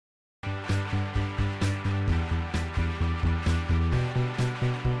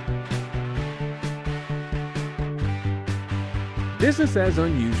Business as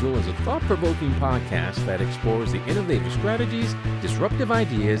Unusual is a thought-provoking podcast that explores the innovative strategies, disruptive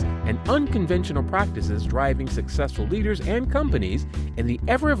ideas, and unconventional practices driving successful leaders and companies in the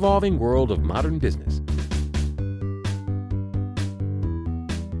ever-evolving world of modern business.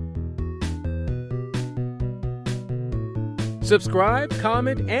 Subscribe,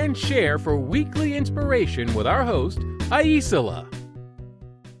 comment, and share for weekly inspiration with our host, Aisala.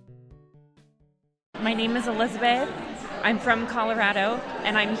 My name is Elizabeth. I'm from Colorado,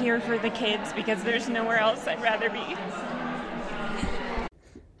 and I'm here for the kids because there's nowhere else I'd rather be.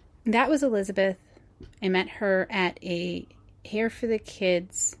 That was Elizabeth. I met her at a Here for the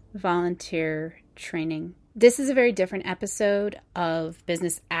Kids volunteer training. This is a very different episode of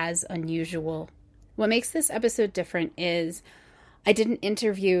Business as Unusual. What makes this episode different is I didn't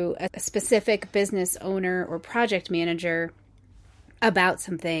interview a specific business owner or project manager about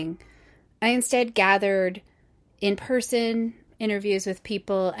something. I instead gathered in-person interviews with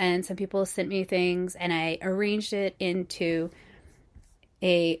people, and some people sent me things, and I arranged it into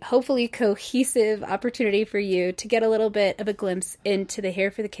a hopefully cohesive opportunity for you to get a little bit of a glimpse into the Here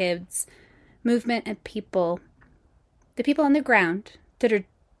for the Kids movement and people, the people on the ground that are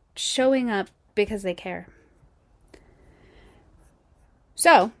showing up because they care.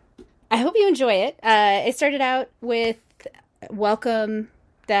 So, I hope you enjoy it. It started out with welcome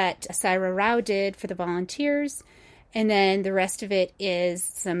that Saira Rao did for the volunteers, and then the rest of it is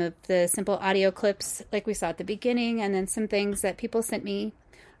some of the simple audio clips like we saw at the beginning, and then some things that people sent me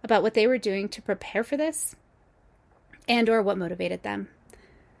about what they were doing to prepare for this and or what motivated them.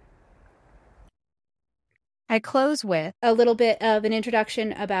 I close with a little bit of an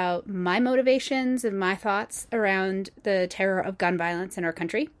introduction about my motivations and my thoughts around the terror of gun violence in our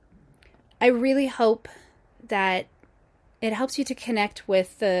country. I really hope that it helps you to connect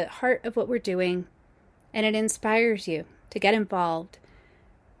with the heart of what we're doing, and it inspires you to get involved,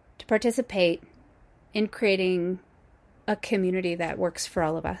 to participate in creating a community that works for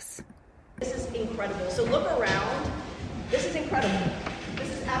all of us. This is incredible. So look around. This is incredible.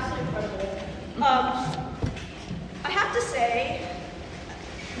 This is absolutely incredible. I have to say,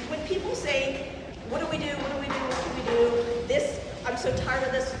 when people say, what do we do, what do we do, what do we do, this, I'm so tired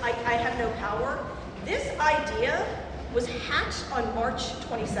of this, I have no power. This idea was hatched on March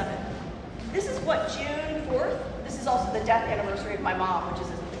 27th. This is what, June 4th? This is also the death anniversary of my mom, which is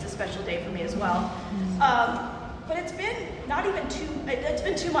it's a special day for me as well. But it's been it's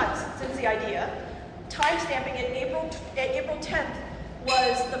been 2 months since the idea. Time stamping it, April 10th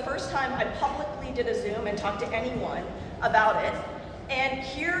was the first time I publicly did a Zoom and talked to anyone about it. And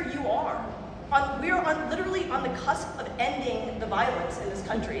here you are. We are literally on the cusp of ending the violence in this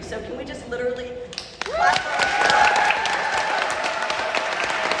country. So can we just literally clap for ourselves?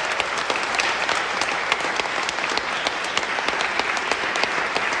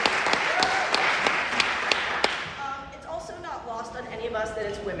 It's also not lost on any of us that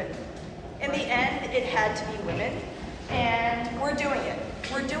it's women. In the end, it had to be women, and we're doing it.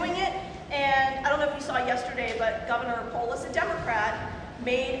 We're doing it, and I don't know if you saw yesterday, but Governor Polis, a Democrat,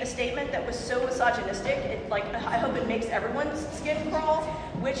 made a statement that was so misogynistic, I hope it makes everyone's skin crawl,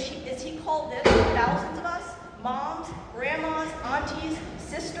 he called this, thousands of us, moms, grandmas, aunties,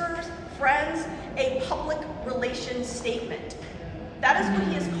 sisters, friends, a public relations statement. That is what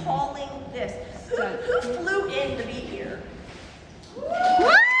he is calling this. Who flew in to be here? Woo!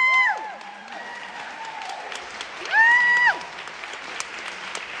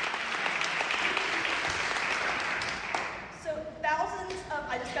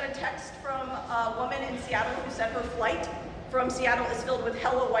 I just got a text from a woman in Seattle who said her flight from Seattle is filled with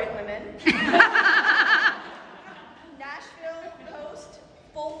hella white women. Nashville Post,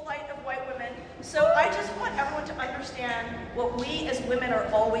 full flight of white women. So I just want everyone to understand what we as women are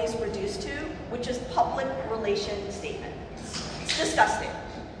always reduced to, which is public relations statement. It's disgusting.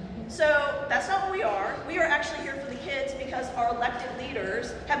 So that's not what we are. We are actually here for the kids because our elected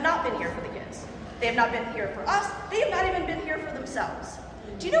leaders have not been here for the kids. They have not been here for us. They have not even been here for themselves.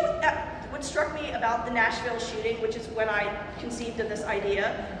 Do you know what struck me about the Nashville shooting, which is when I conceived of this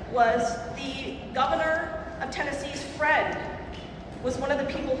idea, was the governor of Tennessee's friend was one of the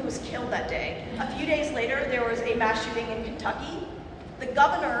people who was killed that day. A few days later, there was a mass shooting in Kentucky. The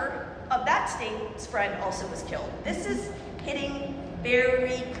governor of that state's friend also was killed. This is hitting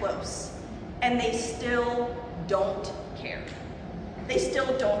very close, and they still don't care. They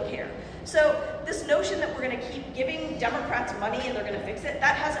still don't care. So this notion that we're going to keep giving Democrats money and they're going to fix it,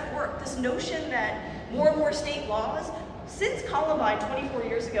 that hasn't worked. This notion that more and more state laws Since Columbine 24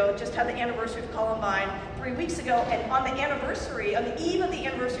 years ago, just had the anniversary of Columbine 3 weeks ago, and on the eve of the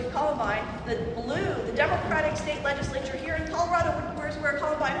anniversary of Columbine, the Democratic state legislature here in Colorado, where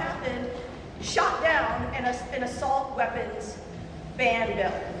Columbine happened, shot down an assault weapons ban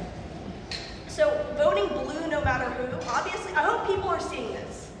bill. So voting blue no matter who, obviously, I hope people are seeing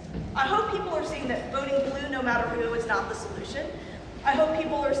this. I hope people are seeing that voting blue no matter who is not the solution. I hope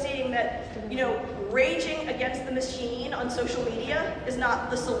people are seeing that, raging against the machine on social media is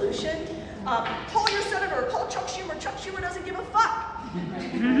not the solution. Call your senator, call Chuck Schumer. Chuck Schumer doesn't give a fuck.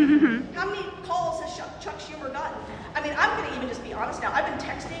 How many calls has Chuck Schumer gotten? I mean, I'm going to even just be honest now. I've been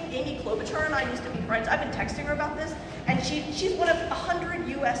texting Amy Klobuchar, and I used to be friends. I've been texting her about this, and she's one of 100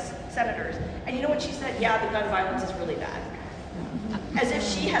 U.S. senators. And you know what she said? Yeah, the gun violence is really bad. As if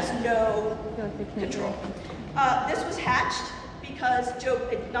she has no control. This was hatched because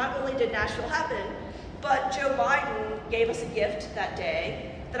not only did Nashville happen, but Joe Biden gave us a gift that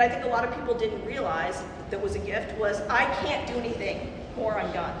day that I think a lot of people didn't realize that was a gift, was I can't do anything more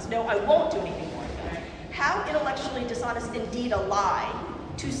on guns. No, I won't do anything more on guns. How intellectually dishonest, indeed a lie,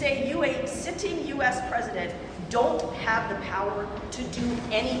 to say you, a sitting U.S. president, don't have the power to do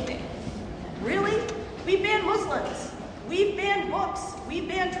anything. Really? We ban Muslims. We've banned books. We've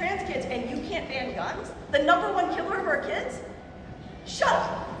banned trans kids, and you can't ban guns? The number one killer of our kids? Shut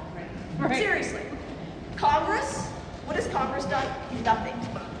up. Right. Seriously. Congress, what has Congress done? Nothing,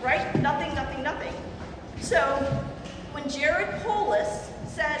 right? Nothing. So when Jared Polis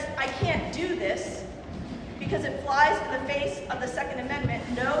says, I can't do this because it flies in the face of the Second Amendment,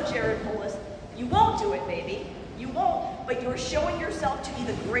 no, Jared Polis, you won't do it, baby. You won't, but you're showing yourself to be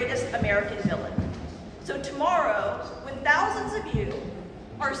the greatest American villain. So tomorrow, when thousands of you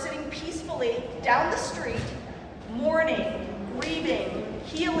are sitting peacefully down the street, mourning, grieving,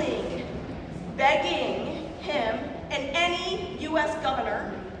 healing, begging him and any U.S.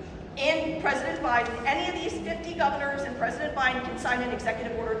 governor and President Biden, any of these 50 governors and President Biden can sign an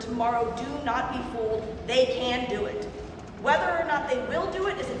executive order tomorrow, do not be fooled. They can do it. Whether or not they will do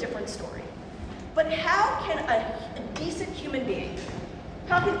it is a different story. But how can a decent human being,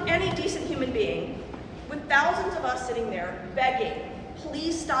 how can any decent human being, with thousands of us sitting there begging,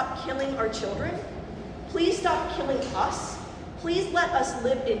 please stop killing our children, please stop killing us, please let us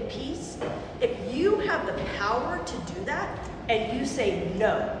live in peace. If you have the power to do that and you say,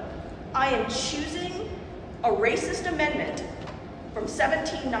 no, I am choosing a racist amendment from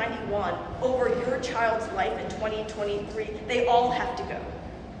 1791 over your child's life in 2023, they all have to go.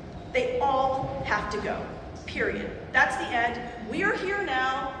 They all have to go, period. That's the end. We are here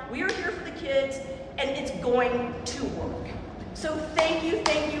now, we are here for the kids, and it's going to work. So thank you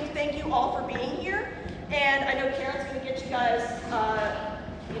all for being here. And I know Karen's going to get you guys,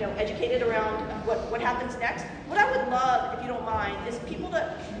 educated around what happens next. What I would love, if you don't mind, is people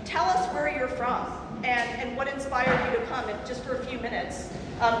to tell us where you're from and what inspired you to come, just for a few minutes.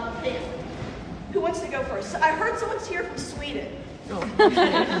 Hey, who wants to go first? I heard someone's here from Sweden. Oh. Is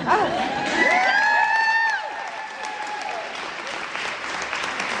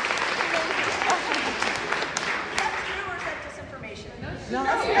that true or is that disinformation? No,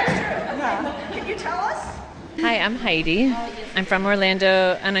 that's true. Okay. Can you tell us? Hi, I'm Heidi. I'm from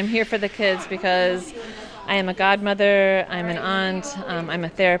Orlando, and I'm here for the kids because I am a godmother, I'm an aunt, I'm a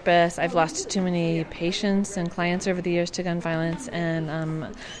therapist. I've lost too many patients and clients over the years to gun violence,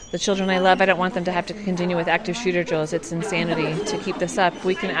 and the children I love, I don't want them to have to continue with active shooter drills. It's insanity to keep this up.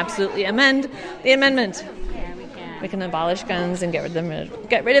 We can absolutely amend the amendment. We can abolish guns and get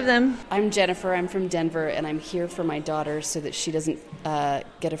rid of them. I'm Jennifer. I'm from Denver, and I'm here for my daughter so that she doesn't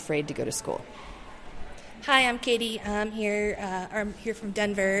get afraid to go to school. Hi, I'm Katie. I'm here from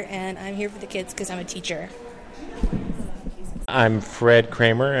Denver, and I'm here for the kids because I'm a teacher. I'm Fred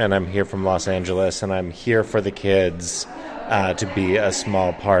Kramer, and I'm here from Los Angeles, and I'm here for the kids to be a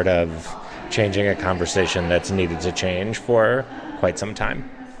small part of changing a conversation that's needed to change for quite some time.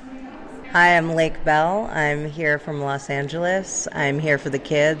 Hi, I'm Lake Bell. I'm here from Los Angeles. I'm here for the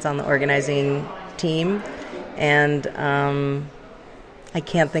kids on the organizing team, and I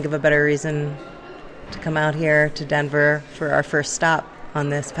can't think of a better reason to come out here to Denver for our first stop on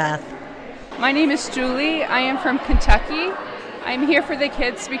this path. My name is Julie. I am from Kentucky. I'm here for the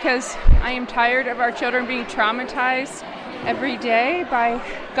kids because I am tired of our children being traumatized every day by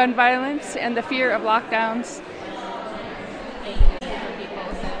gun violence and the fear of lockdowns.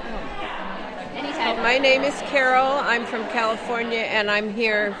 My name is Carol. I'm from California, and I'm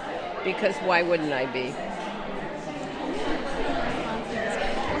here because why wouldn't I be?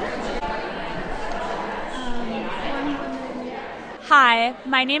 Hi,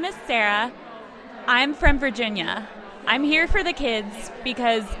 my name is Sarah. I'm from Virginia. I'm here for the kids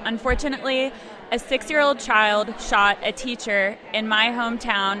because, unfortunately, a 6-year-old child shot a teacher in my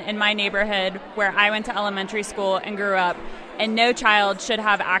hometown, in my neighborhood, where I went to elementary school and grew up, and no child should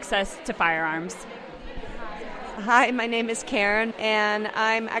have access to firearms. Hi, my name is Karen, and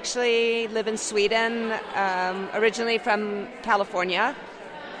I'm actually live in Sweden, originally from California.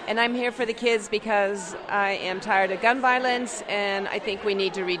 And I'm here for the kids because I am tired of gun violence, and I think we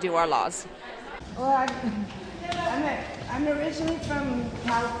need to redo our laws. Well, I'm originally from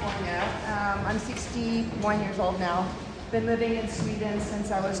California. I'm 61 years old now. Been living in Sweden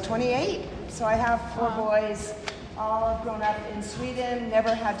since I was 28. So I have 4 boys, all grown up in Sweden,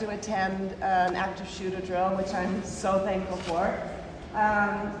 never had to attend an active shooter drill, which I'm so thankful for.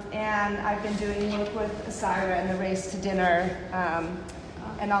 And I've been doing work with Asira and the Race to Dinner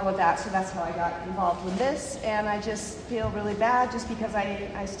and all of that. So that's how I got involved with this. And I just feel really bad just because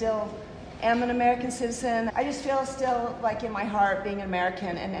I still am an American citizen. I just feel still like in my heart being an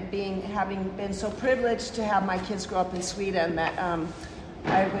American and having been so privileged to have my kids grow up in Sweden that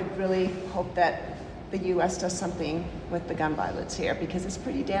I would really hope that the U.S. does something with the gun violence here because it's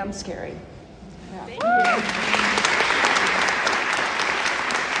pretty damn scary. Yeah.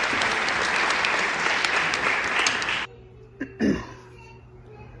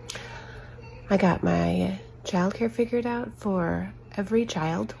 I got my childcare figured out for every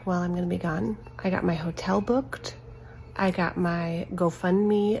child while I'm going to be gone. I got my hotel booked. I got my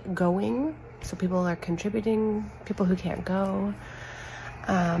GoFundMe going, so people are contributing, people who can't go.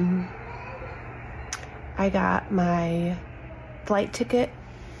 I got my flight ticket,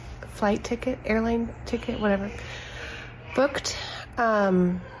 airline ticket, whatever, booked.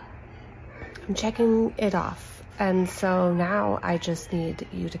 I'm checking it off, and so now I just need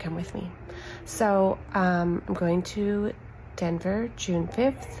you to come with me. So I'm going to Denver June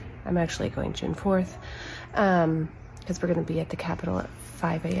 5th. I'm actually going June 4th because we're going to be at the Capitol at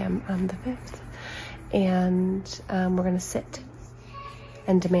 5 a.m. on the 5th. And we're going to sit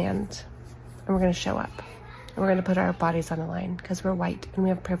and demand, and we're going to show up. And we're going to put our bodies on the line because we're white and we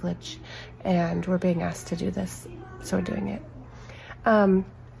have privilege and we're being asked to do this, so we're doing it. I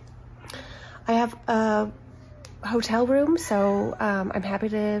have a hotel room, so I'm happy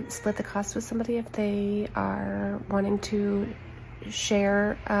to split the cost with somebody if they are wanting to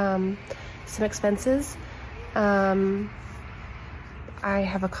share some expenses. I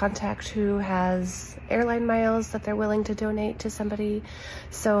have a contact who has airline miles that they're willing to donate to somebody,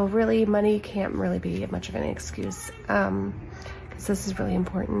 so really money can't really be much of an excuse because this is really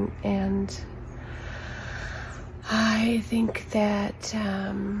important, and I think that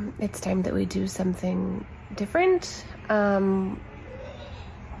it's time that we do something different, and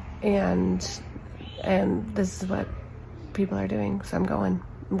this is what people are doing, so I'm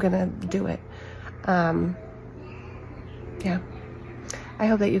gonna do it. Yeah, I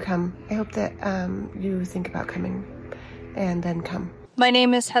hope that you come. I hope that you think about coming and then come. My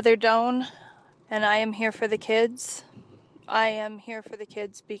name is Heather Doan, and I am here for the kids. I am here for the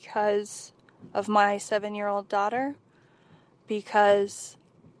kids because of my 7-year-old daughter, because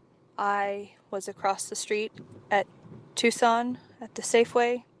I was across the street at Tucson at the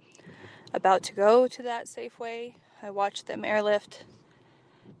Safeway, about to go to that Safeway. I watched them airlift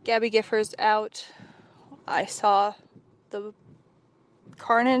Gabby Giffords out. I saw the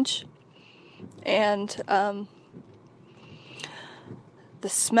carnage and the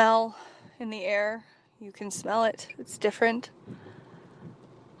smell in the air. You can smell it. It's different.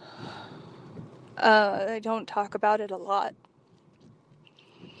 I don't talk about it a lot.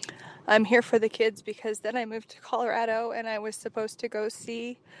 I'm here for the kids because then I moved to Colorado and I was supposed to go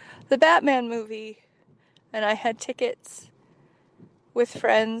see the Batman movie. And I had tickets with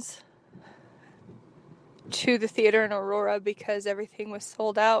friends to the theater in Aurora because everything was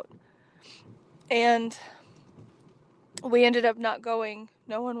sold out. And we ended up not going.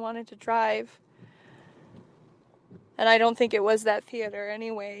 No one wanted to drive. And I don't think it was that theater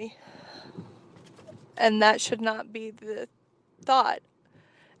anyway. And that should not be the thought.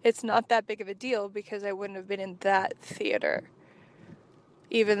 It's not that big of a deal because I wouldn't have been in that theater,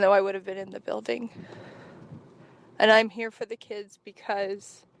 even though I would have been in the building. And I'm here for the kids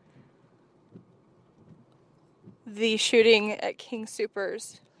because the shooting at King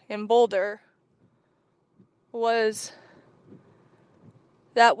Soopers in Boulder was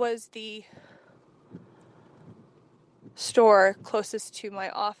the store closest to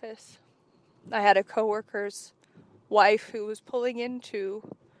my office. I had a coworker's wife who was pulling into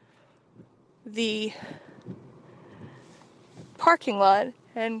the parking lot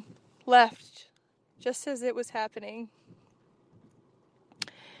and left just as it was happening.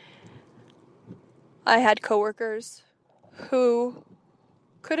 I had coworkers who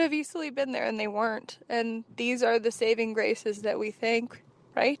could have easily been there and they weren't. And these are the saving graces that we thank,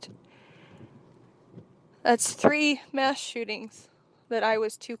 right? That's 3 mass shootings that I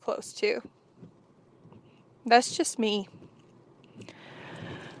was too close to. That's just me.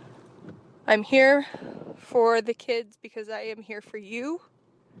 I'm here for the kids because I am here for you.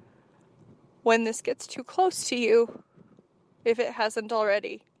 When this gets too close to you, if it hasn't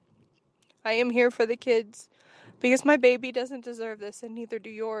already, I am here for the kids because my baby doesn't deserve this and neither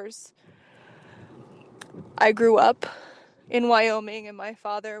do yours. I grew up in Wyoming and my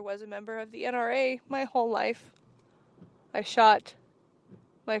father was a member of the NRA my whole life. I shot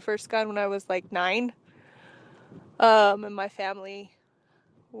my first gun when I was like 9. And my family,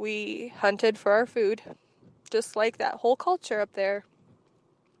 we hunted for our food, just like that whole culture up there.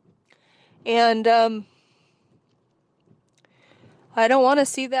 And I don't want to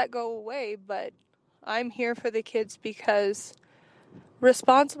see that go away, but I'm here for the kids because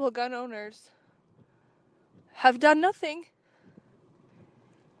responsible gun owners have done nothing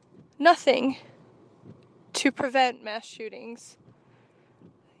to prevent mass shootings.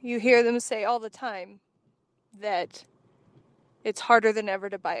 You hear them say all the time that it's harder than ever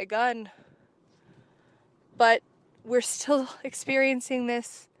to buy a gun, but we're still experiencing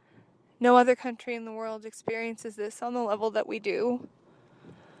this. No other country in the world experiences this on the level that we do.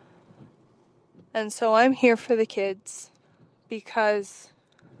 And so I'm here for the kids because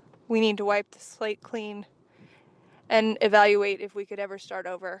we need to wipe the slate clean and evaluate if we could ever start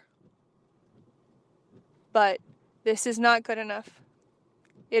over. But this is not good enough.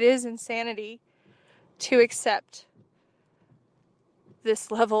 It is insanity to accept this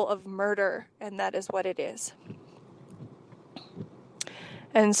level of murder, and that is what it is.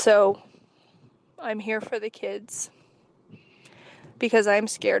 And so I'm here for the kids because I'm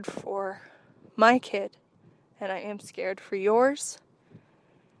scared for my kid and I am scared for yours,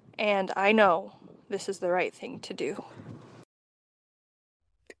 and I know this is the right thing to do.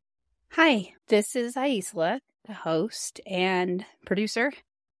 Hi, this is Aisla, the host and producer.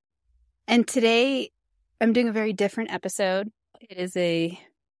 And today I'm doing a very different episode. It is a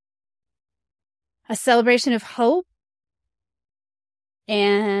celebration of hope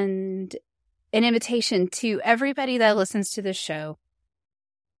and an invitation to everybody that listens to the show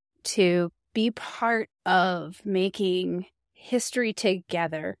to be part of making history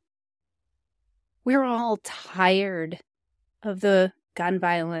together. We're all tired of the gun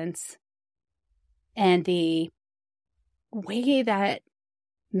violence and the way that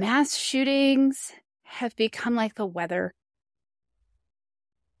mass shootings have become like the weather.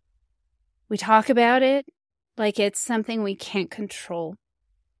 We talk about it like it's something we can't control.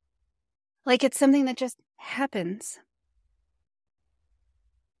 Like it's something that just happens.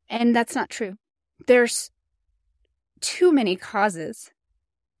 And that's not true. There's too many causes,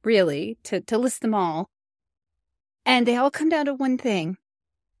 really, to list them all. And they all come down to one thing.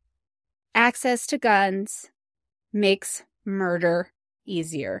 Access to guns makes murder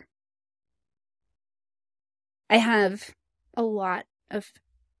easier. I have a lot of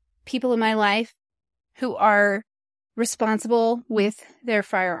people in my life who are responsible with their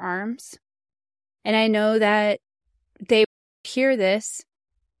firearms. And I know that they hear this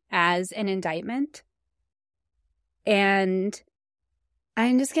as an indictment. And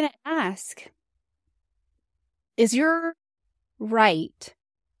I'm just going to ask, is your right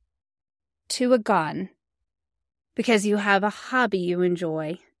to a gun because you have a hobby you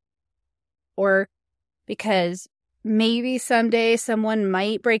enjoy, or because maybe someday someone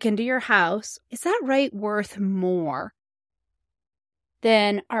might break into your house, is that right worth more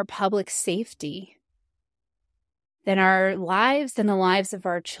than our public safety, than our lives, than the lives of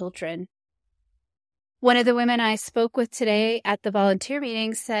our children? One of the women I spoke with today at the volunteer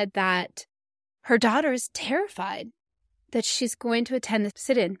meeting said that her daughter is terrified that she's going to attend the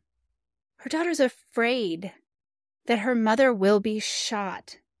sit-in. Her daughter's afraid that her mother will be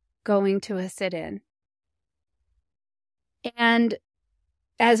shot going to a sit-in. And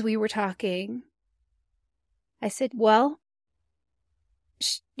as we were talking, I said, well,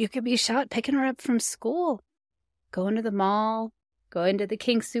 you could be shot picking her up from school, going to the mall, going to the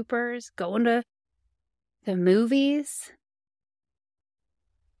King Soopers, going to the movies.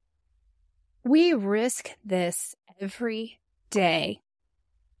 We risk this every day,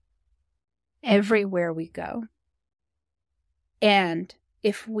 everywhere we go. And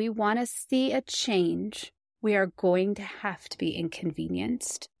if we want to see a change, we are going to have to be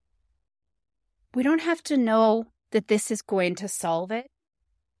inconvenienced. We don't have to know that this is going to solve it.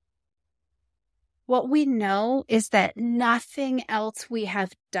 What we know is that nothing else we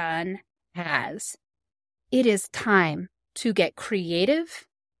have done has. It is time to get creative,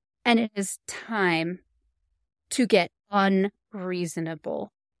 and it is time to get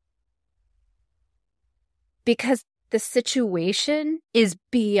unreasonable. Because the situation is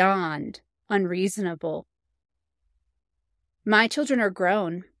beyond unreasonable. My children are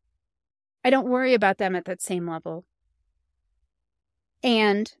grown. I don't worry about them at that same level.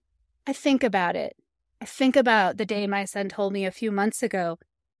 And I think about it. I think about the day my son told me a few months ago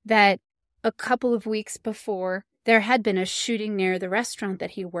that a couple of weeks before, there had been a shooting near the restaurant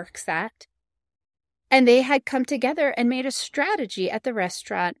that he works at. And they had come together and made a strategy at the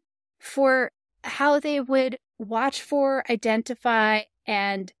restaurant for how they would watch for, identify,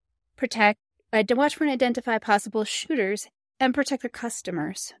 and identify possible shooters and protect their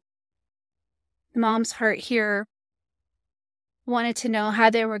customers. The mom's heart here wanted to know how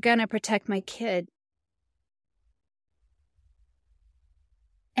they were going to protect my kid.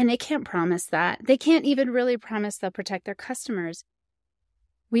 And they can't promise that. They can't even really promise they'll protect their customers.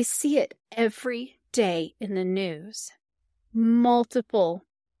 We see it every day in the news. Multiple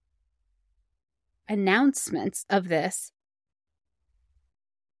announcements of this.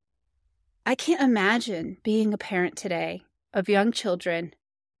 I can't imagine being a parent today of young children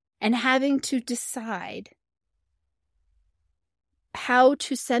and having to decide how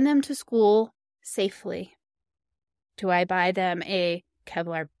to send them to school safely. Do I buy them a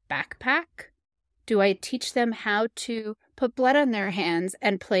Kevlar backpack? Do I teach them how to put blood on their hands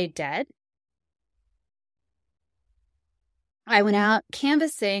and play dead? I went out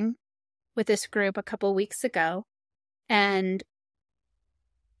canvassing with this group a couple weeks ago, and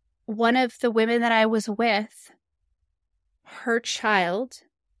one of the women that I was with, her child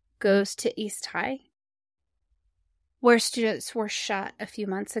goes to East High, where students were shot a few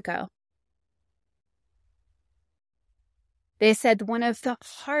months ago. They said one of the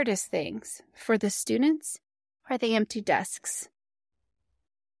hardest things for the students are the empty desks.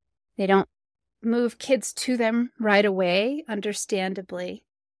 They don't move kids to them right away, understandably.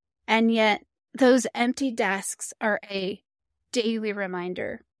 And yet those empty desks are a daily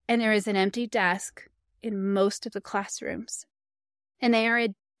reminder. And there is an empty desk in most of the classrooms. And they are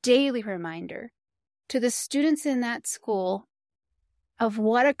a daily reminder to the students in that school of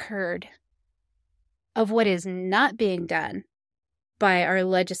what occurred, of what is not being done by our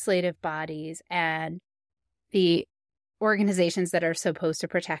legislative bodies and the organizations that are supposed to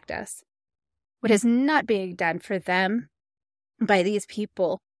protect us. What is not being done for them by these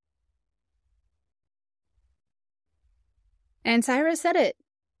people. And Syra said it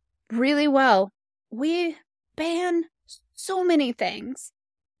really well. We ban so many things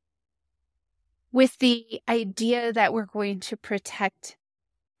with the idea that we're going to protect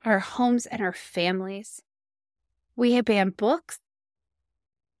our homes and our families. We ban books.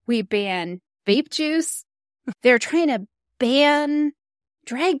 We ban vape juice. They're trying to ban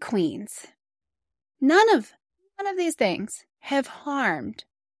drag queens. None of these things have harmed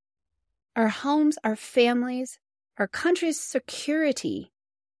our homes, our families, our country's security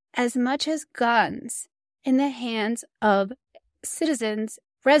as much as guns in the hands of citizens,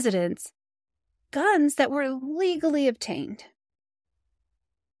 residents, guns that were legally obtained.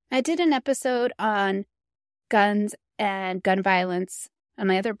 I did an episode on guns and gun violence on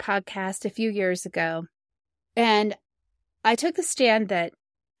my other podcast a few years ago, and I took the stand that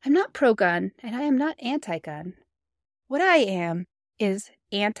I'm not pro-gun and I am not anti-gun. What I am is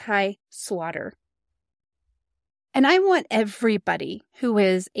anti-slaughter. And I want everybody who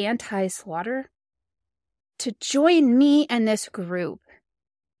is anti-slaughter to join me and this group.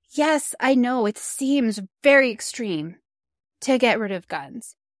 Yes, I know it seems very extreme to get rid of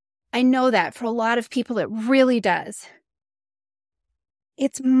guns. I know that for a lot of people it really does.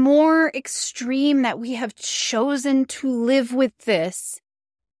 It's more extreme that we have chosen to live with this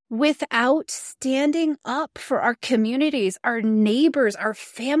without standing up for our communities, our neighbors, our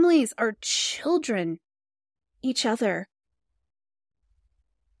families, our children, each other.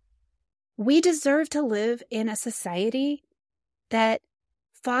 We deserve to live in a society that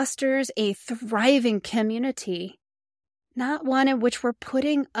fosters a thriving community, not one in which we're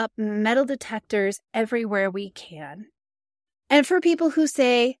putting up metal detectors everywhere we can. And for people who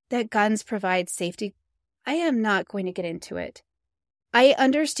say that guns provide safety, I am not going to get into it. I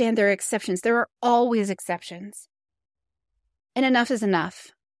understand there are exceptions. There are always exceptions. And enough is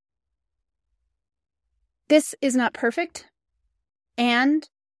enough. This is not perfect. And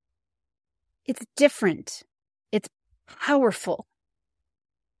it's different. It's powerful.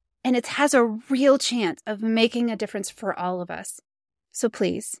 And it has a real chance of making a difference for all of us. So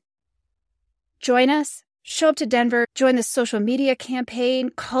please, join us. Show up to Denver, join the social media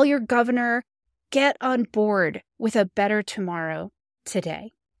campaign, call your governor, get on board with a better tomorrow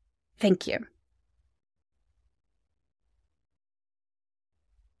today. Thank you.